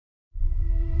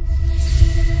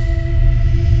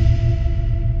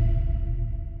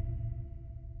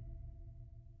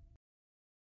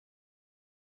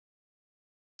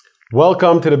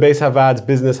Welcome to the Beis Havad's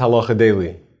Business Halacha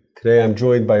Daily. Today I'm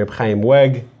joined by Reb Chaim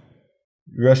Weg,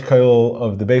 Rosh Kollel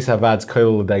of the Beis Havad's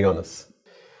Kollel Dayanos.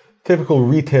 Typical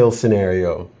retail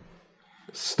scenario: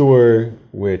 store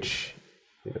which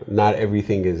not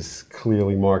everything is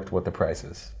clearly marked what the price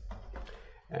is,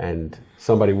 and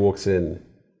somebody walks in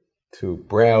to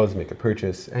browse, make a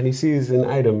purchase, and he sees an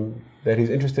item that he's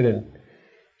interested in.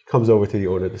 He comes over to the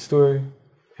owner of the store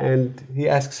and he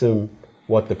asks him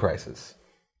what the price is.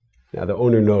 Now the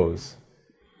owner knows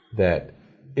that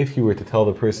if you were to tell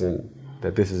the person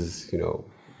that this is,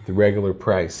 the regular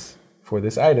price for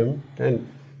this item, then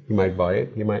he might buy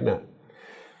it, he might not.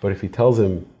 But if he tells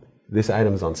him this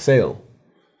item is on sale,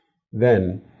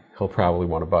 then he'll probably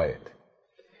want to buy it.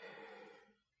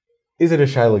 Is it a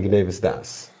shayla gnevus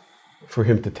das for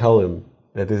him to tell him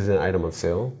that this is an item on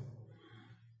sale?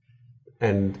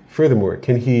 And furthermore,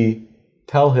 can he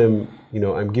tell him,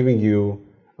 I'm giving you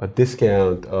a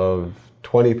discount of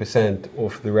 20%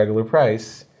 off the regular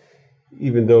price,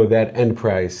 even though that end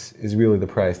price is really the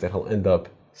price that he'll end up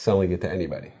selling it to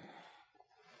anybody?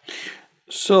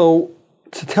 So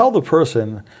to tell the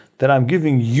person that I'm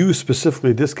giving you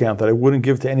specifically a discount that I wouldn't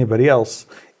give to anybody else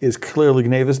is clearly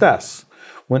gnevus das.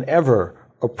 Whenever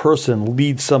a person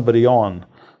leads somebody on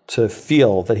to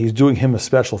feel that he's doing him a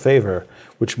special favor,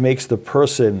 which makes the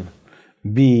person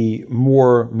be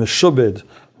more meshubed,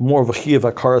 more of a chiyuv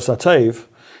hakaras hatov.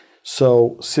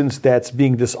 So since that's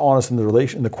being dishonest in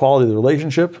the quality of the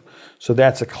relationship, so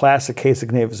that's a classic case of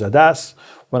gnevus das.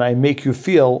 When I make you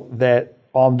feel that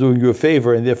I'm doing you a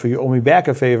favor and therefore you owe me back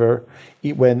a favor,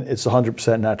 when it's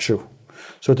 100% not true.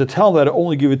 So to tell them that I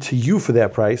only give it to you for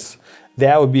that price,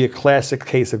 that would be a classic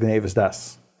case of gnevus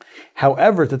das.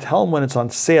 However, to tell them when it's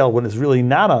on sale, when it's really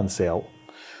not on sale,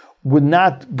 would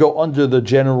not go under the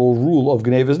general rule of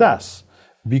gnevus das,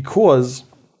 because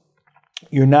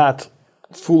you're not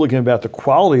fooling about the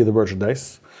quality of the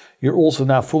merchandise. You're also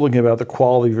not fooling about the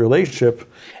quality of your relationship,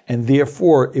 and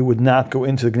therefore it would not go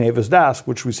into gnevus das,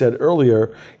 which we said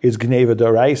earlier is gneva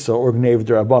d'oraisa or gneva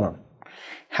d'rabbanan.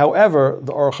 However,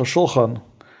 the Aruch HaShulchan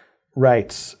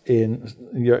writes in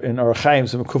Orach Chaim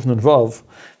Kuf Nun Vav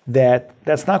that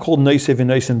that's not called noisei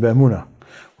v'noisen be'emunah.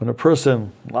 When a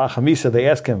person, la'chamisa, they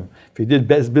ask him if he did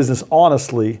business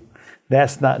honestly,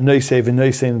 that's not noisei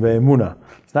v'noisen be'emunah.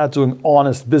 It's not doing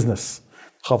honest business.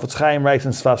 Chafetz Chaim writes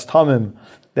in Sfas Tamim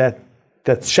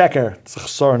that's sheker, it's a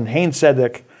chsar hein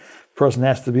tzedek. Person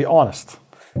has to be honest.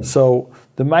 So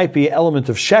there might be an element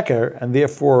of sheker, and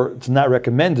therefore it's not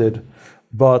recommended,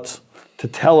 but to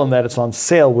tell him that it's on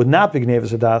sale would not be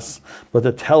gnevus das, but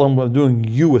to tell him I'm doing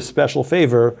you a special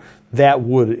favor, that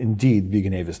would indeed be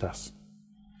gnevus das.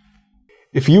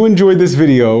 If you enjoyed this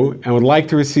video and would like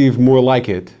to receive more like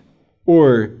it,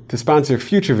 or to sponsor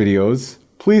future videos,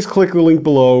 please click the link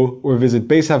below or visit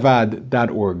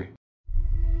beishavad.org.